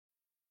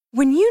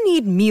When you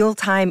need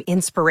mealtime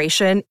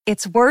inspiration,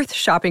 it's worth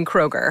shopping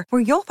Kroger,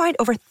 where you'll find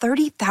over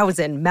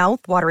 30,000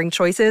 mouth-watering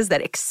choices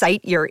that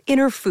excite your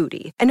inner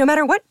foodie. And no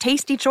matter what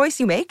tasty choice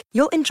you make,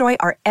 you'll enjoy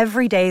our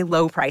everyday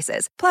low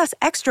prices, plus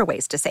extra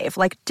ways to save,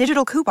 like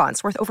digital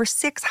coupons worth over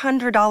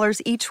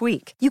 $600 each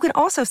week. You can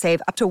also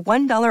save up to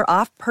 $1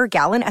 off per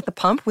gallon at the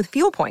pump with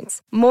fuel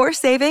points. More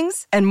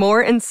savings and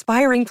more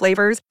inspiring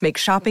flavors make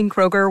shopping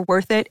Kroger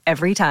worth it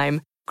every time.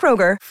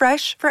 Kroger,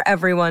 fresh for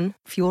everyone.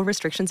 Fuel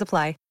restrictions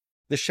apply.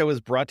 This show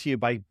is brought to you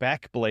by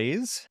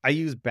Backblaze. I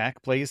use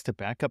Backblaze to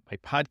back up my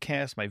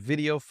podcast, my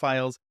video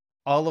files,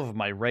 all of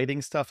my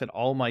writing stuff, and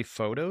all my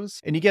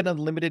photos. And you get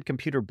unlimited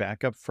computer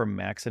backup for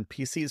Macs and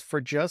PCs for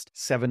just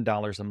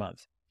 $7 a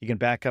month. You can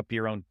back up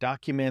your own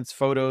documents,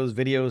 photos,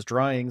 videos,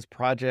 drawings,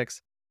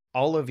 projects,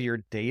 all of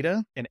your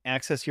data, and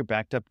access your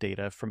backed up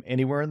data from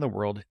anywhere in the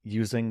world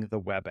using the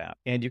web app.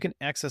 And you can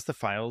access the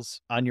files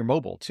on your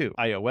mobile too.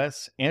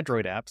 iOS,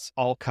 Android apps,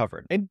 all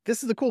covered. And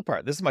this is the cool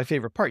part. This is my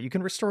favorite part. You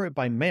can restore it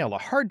by mail. A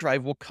hard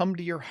drive will come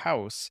to your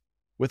house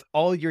with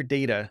all your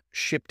data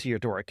shipped to your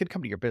door. It could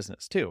come to your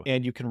business too.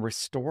 And you can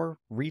restore,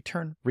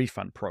 return,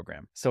 refund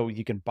program. So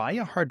you can buy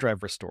a hard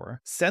drive restore,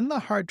 send the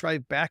hard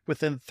drive back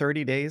within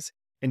 30 days,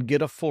 and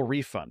get a full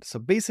refund. So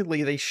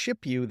basically they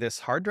ship you this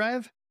hard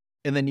drive,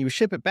 and then you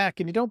ship it back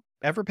and you don't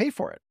ever pay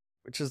for it,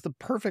 which is the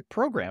perfect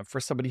program for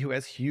somebody who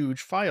has huge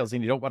files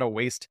and you don't want to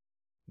waste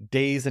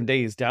days and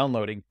days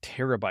downloading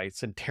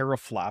terabytes and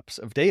teraflops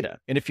of data.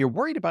 And if you're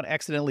worried about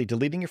accidentally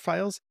deleting your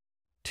files,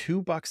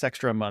 $2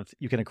 extra a month,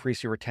 you can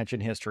increase your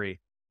retention history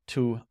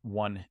to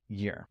 1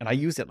 year. And I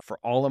use it for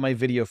all of my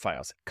video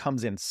files. It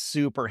comes in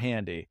super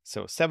handy.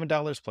 So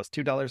 $7 plus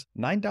 $2,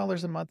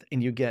 $9 a month,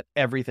 and you get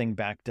everything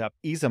backed up,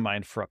 ease of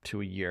mind for up to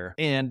a year.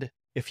 And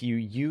if you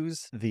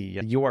use the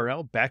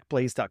URL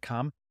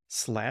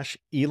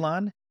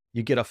backblaze.com/Elon,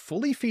 you get a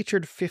fully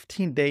featured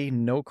 15-day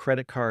no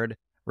credit card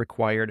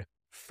required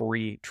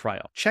free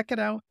trial. Check it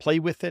out, play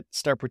with it,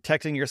 start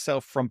protecting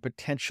yourself from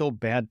potential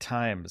bad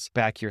times.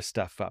 Back your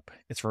stuff up.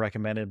 It's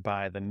recommended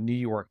by the New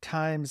York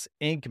Times,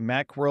 Inc.,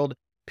 Macworld,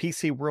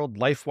 PC World,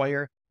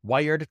 LifeWire,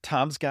 Wired,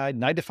 Tom's Guide,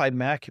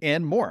 9to5Mac,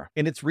 and more.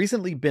 And it's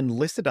recently been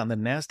listed on the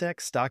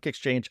NASDAQ stock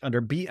exchange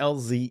under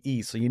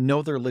BLZE, so you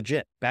know they're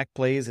legit.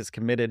 Backblaze is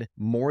committed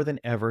more than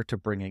ever to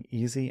bringing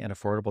easy and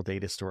affordable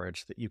data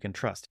storage that you can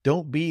trust.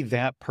 Don't be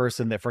that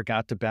person that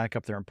forgot to back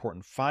up their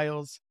important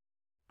files.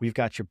 We've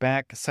got your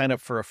back. Sign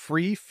up for a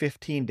free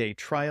 15-day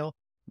trial.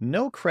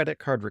 No credit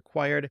card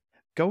required.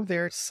 Go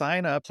there,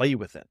 sign up, play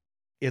with it.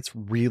 It's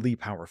really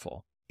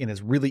powerful and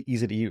it's really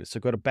easy to use. So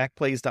go to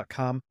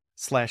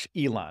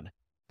backblaze.com/Elon.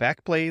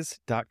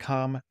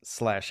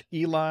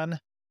 Backblaze.com/Elon,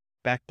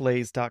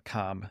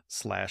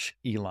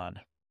 backblaze.com/Elon.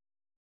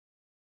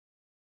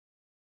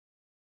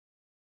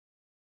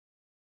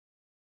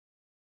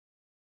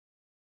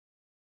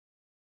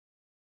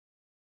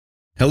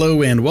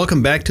 Hello and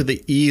welcome back to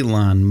the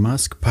Elon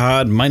Musk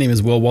Pod. My name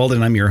is Will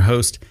Walden. I'm your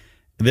host.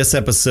 This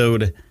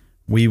episode,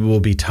 we will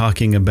be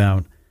talking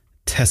about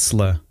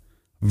Tesla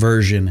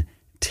version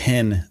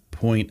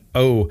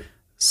 10.0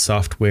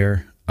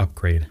 software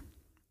upgrade.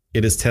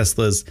 It is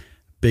Tesla's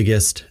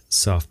biggest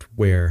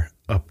software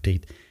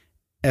update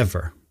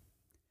ever.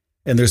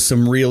 And there's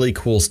some really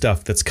cool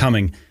stuff that's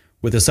coming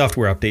with the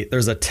software update.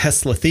 There's a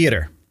Tesla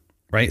Theater,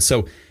 right?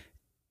 So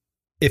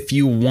if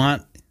you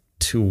want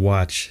to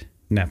watch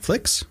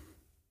Netflix,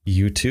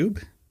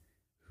 YouTube,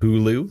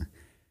 Hulu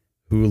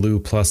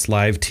plus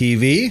live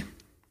TV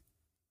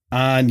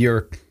on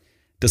your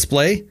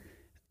display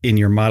in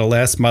your Model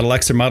S, Model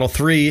X, or Model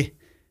 3,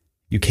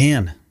 you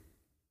can.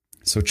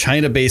 So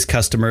China-based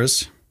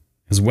customers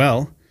as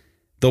well,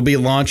 they'll be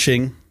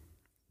launching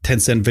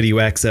Tencent Video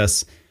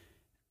Access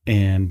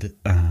and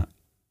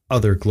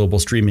other global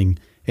streaming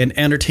and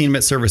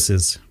entertainment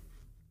services.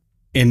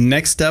 And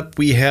next up,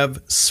 we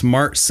have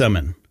Smart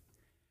Summon.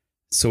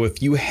 So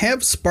if you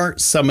have Smart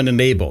Summon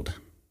enabled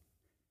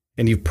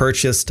and you've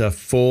purchased a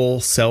full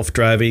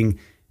self-driving,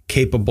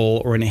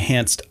 capable, or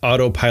enhanced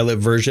autopilot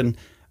version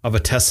of a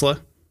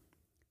Tesla,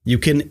 you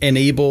can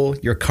enable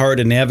your car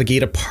to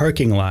navigate a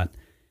parking lot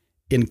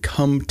and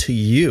come to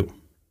you.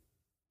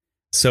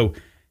 So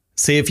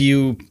say if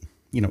you're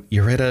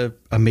at a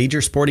major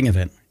sporting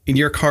event and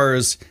your car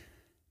is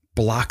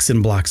blocks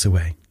and blocks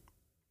away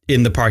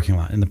in the parking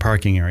lot, in the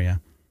parking area,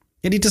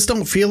 and you just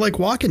don't feel like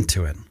walking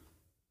to it.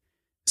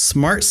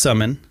 Smart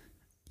Summon,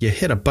 you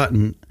hit a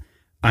button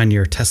on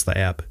your Tesla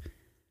app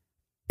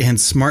and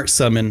Smart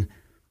Summon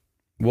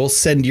will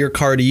send your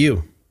car to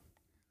you.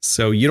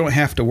 So you don't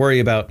have to worry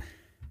about,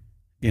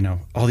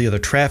 all the other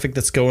traffic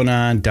that's going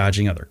on,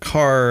 dodging other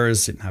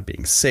cars, and not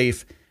being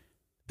safe.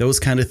 Those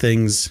kind of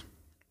things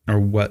are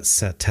what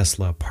set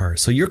Tesla apart.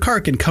 So your car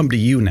can come to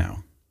you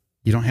now.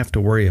 You don't have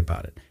to worry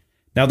about it.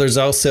 Now there's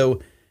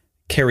also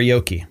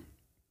karaoke.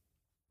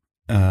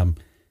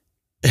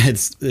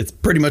 It's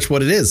pretty much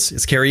what it is.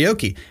 It's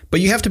karaoke,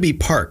 but you have to be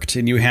parked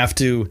and you have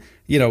to,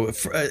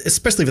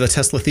 especially for the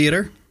Tesla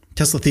Theater,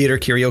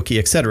 karaoke,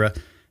 etc.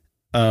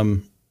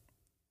 I'm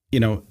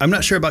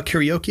not sure about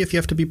karaoke if you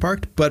have to be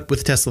parked, but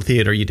with Tesla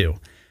Theater, you do.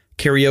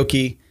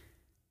 karaoke.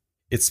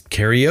 It's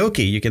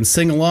karaoke. You can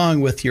sing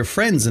along with your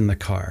friends in the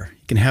car.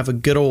 You can have a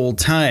good old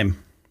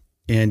time,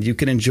 and you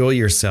can enjoy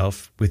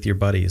yourself with your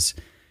buddies.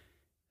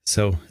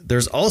 So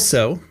there's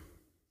also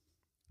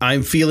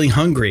I'm Feeling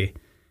Hungry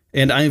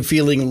and I'm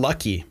Feeling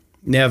Lucky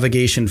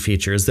navigation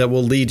features that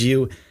will lead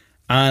you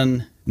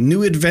on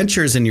new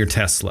adventures in your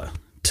Tesla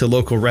to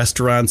local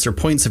restaurants or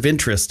points of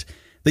interest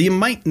that you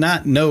might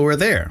not know are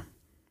there.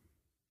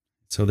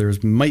 So there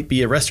might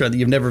be a restaurant that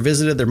you've never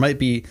visited. There might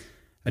be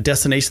a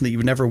destination that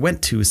you've never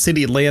went to,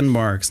 city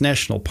landmarks,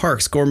 national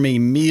parks, gourmet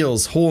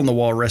meals,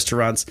 hole-in-the-wall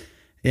restaurants,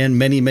 and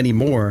many, many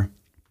more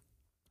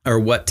are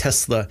what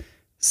Tesla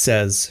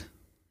says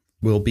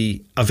will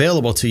be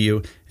available to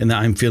you in the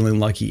I'm Feeling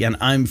Lucky and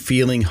I'm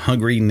Feeling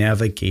Hungry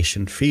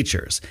navigation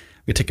features.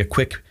 We take a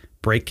quick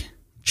break.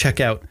 Check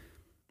out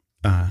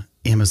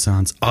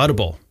Amazon's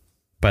Audible,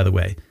 by the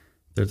way.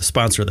 They're the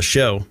sponsor of the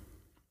show.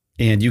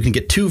 And you can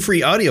get 2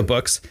 free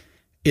audiobooks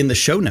in the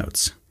show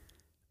notes.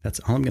 That's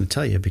all I'm going to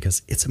tell you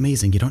because it's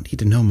amazing. You don't need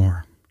to know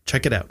more.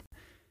 Check it out.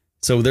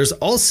 So there's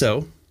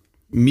also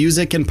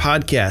music and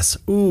podcasts.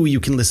 Ooh, you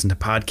can listen to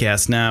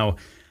podcasts now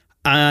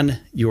on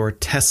your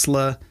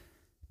Tesla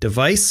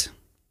device.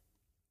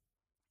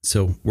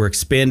 So we're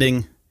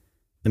expanding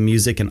the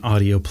music and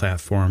audio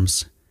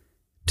platforms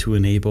to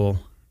enable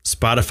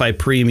Spotify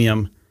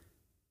Premium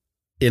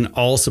in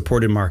all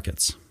supported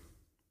markets.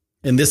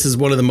 And this is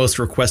one of the most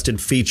requested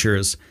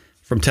features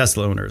from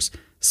Tesla owners.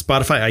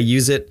 Spotify, I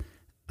use it.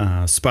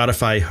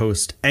 Spotify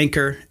host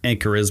Anchor.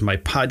 Anchor is my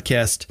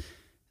podcast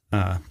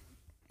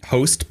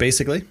host,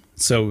 basically.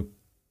 So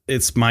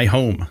it's my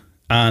home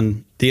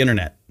on the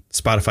internet.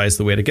 Spotify is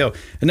the way to go.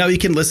 And now you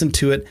can listen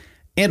to it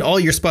and all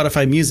your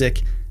Spotify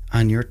music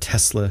on your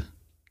Tesla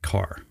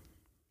car.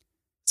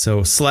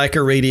 So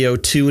Slacker Radio,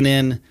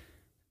 TuneIn,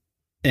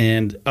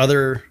 and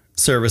other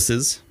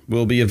services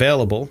will be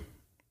available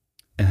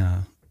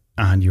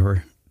on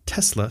your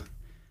Tesla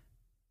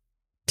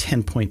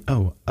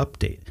 10.0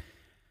 update.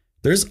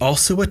 There's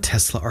also a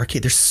Tesla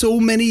Arcade. There's so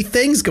many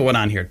things going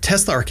on here.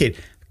 Tesla Arcade.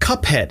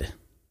 Cuphead.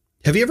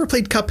 Have you ever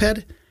played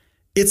Cuphead?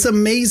 It's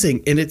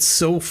amazing, and it's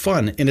so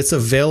fun, and it's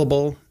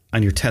available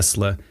on your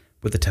Tesla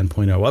with the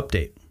 10.0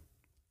 update.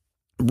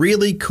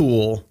 Really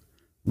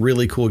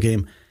cool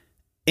game.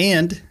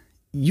 And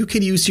you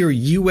could use your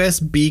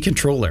USB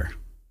controller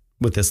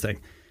with this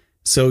thing.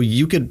 So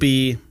you could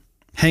be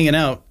hanging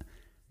out,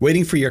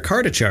 waiting for your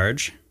car to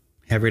charge,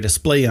 have your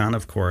display on,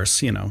 of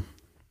course,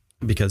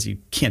 because you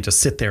can't just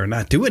sit there and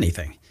not do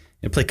anything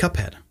and play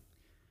Cuphead.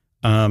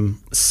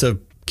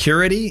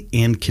 Security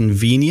and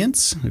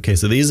convenience. Okay,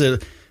 so these are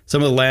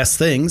some of the last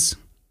things.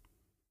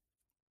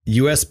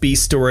 USB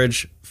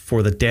storage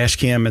for the dash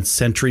cam and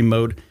Sentry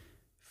mode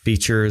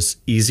features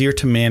easier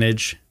to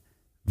manage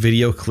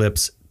video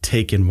clips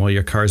taken while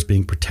your car is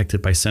being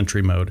protected by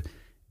Sentry mode.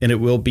 And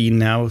it will be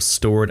now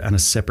stored on a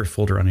separate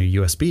folder on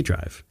your USB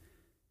drive.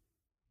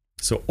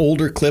 So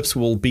older clips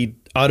will be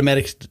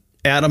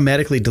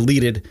automatically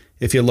deleted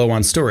if you're low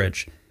on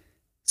storage.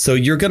 So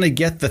you're going to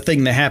get the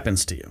thing that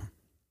happens to you.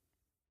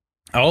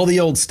 All the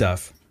old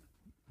stuff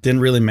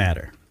didn't really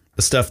matter.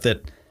 The stuff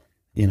that,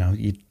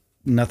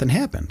 nothing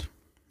happened.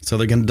 So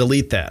they're going to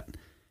delete that.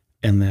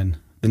 And then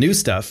the new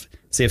stuff,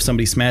 say if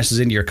somebody smashes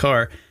into your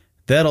car,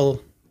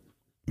 that'll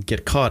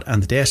get caught on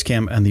the dash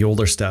cam and the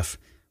older stuff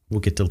will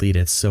get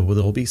deleted. So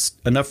there'll be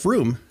enough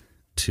room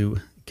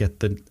to get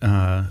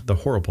the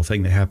horrible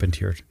thing that happened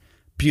to your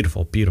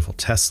beautiful, beautiful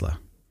Tesla.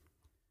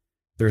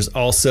 There's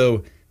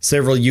also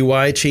several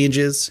UI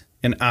changes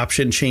and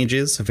option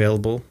changes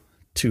available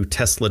to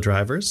Tesla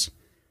drivers.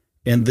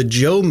 And the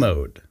Joe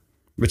mode,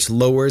 which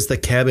lowers the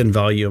cabin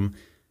volume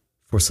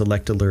for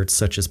select alerts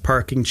such as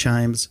parking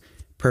chimes,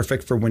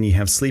 perfect for when you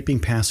have sleeping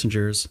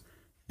passengers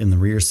in the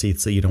rear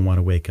seats that you don't want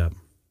to wake up.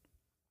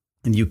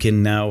 And you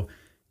can now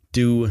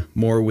do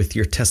more with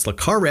your Tesla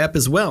car app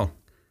as well.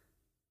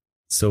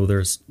 So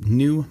there's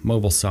new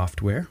mobile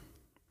software.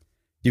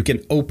 You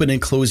can open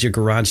and close your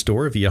garage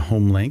door via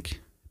HomeLink,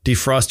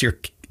 defrost your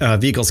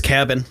vehicle's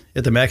cabin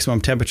at the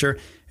maximum temperature,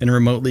 and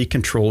remotely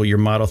control your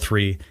Model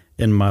 3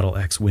 and Model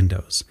X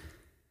windows.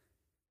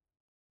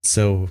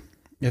 So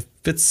if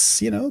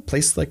it's, a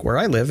place like where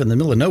I live in the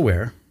middle of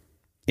nowhere,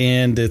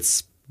 and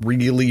it's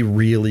really,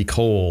 really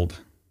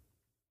cold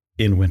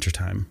in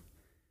wintertime,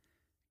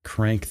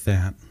 crank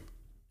that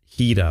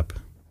heat up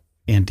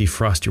and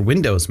defrost your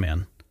windows,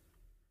 man.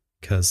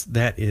 Because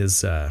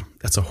that's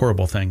a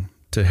horrible thing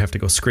to have to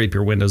go scrape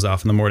your windows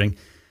off in the morning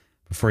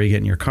before you get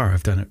in your car.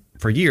 I've done it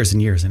for years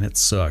and years, and it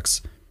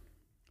sucks.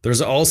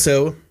 There's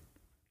also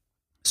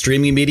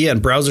streaming media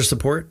and browser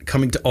support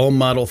coming to all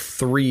Model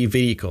 3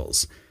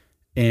 vehicles.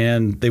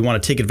 And they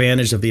want to take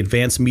advantage of the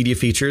advanced media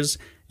features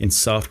in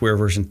software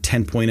version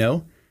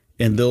 10.0.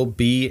 And they'll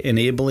be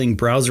enabling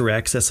browser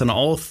access on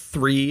all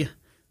 3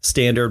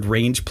 standard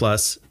Range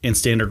Plus and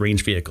standard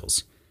range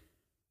vehicles.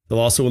 They'll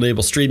also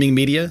enable streaming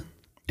media,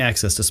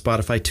 access to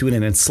Spotify,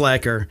 TuneIn, and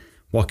Slacker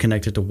while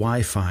connected to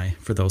Wi-Fi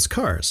for those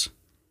cars.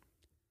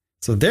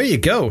 So there you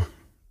go.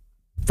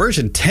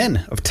 Version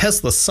 10 of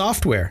Tesla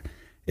software.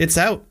 It's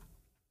out.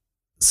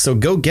 So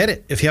go get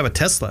it if you have a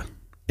Tesla.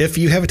 If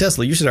you have a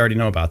Tesla, you should already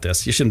know about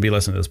this. You shouldn't be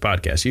listening to this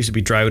podcast. You should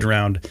be driving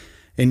around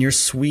in your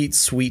sweet,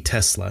 sweet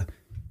Tesla,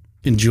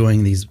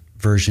 enjoying these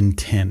version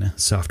 10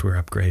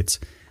 software upgrades.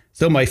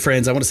 So my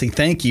friends, I want to say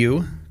thank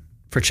you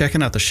for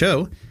checking out the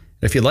show.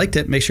 If you liked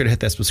it, make sure to hit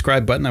that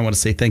subscribe button. I want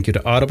to say thank you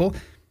to Audible.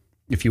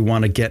 If you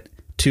want to get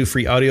 2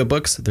 free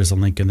audiobooks, there's a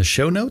link in the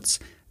show notes.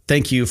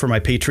 Thank you for my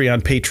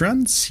Patreon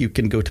patrons. You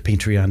can go to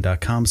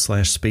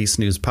patreon.com/Space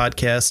News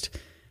Podcast.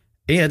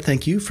 And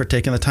thank you for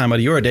taking the time out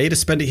of your day to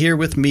spend it here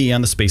with me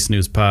on the Space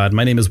News Pod.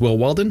 My name is Will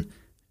Walden,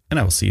 and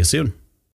I will see you soon.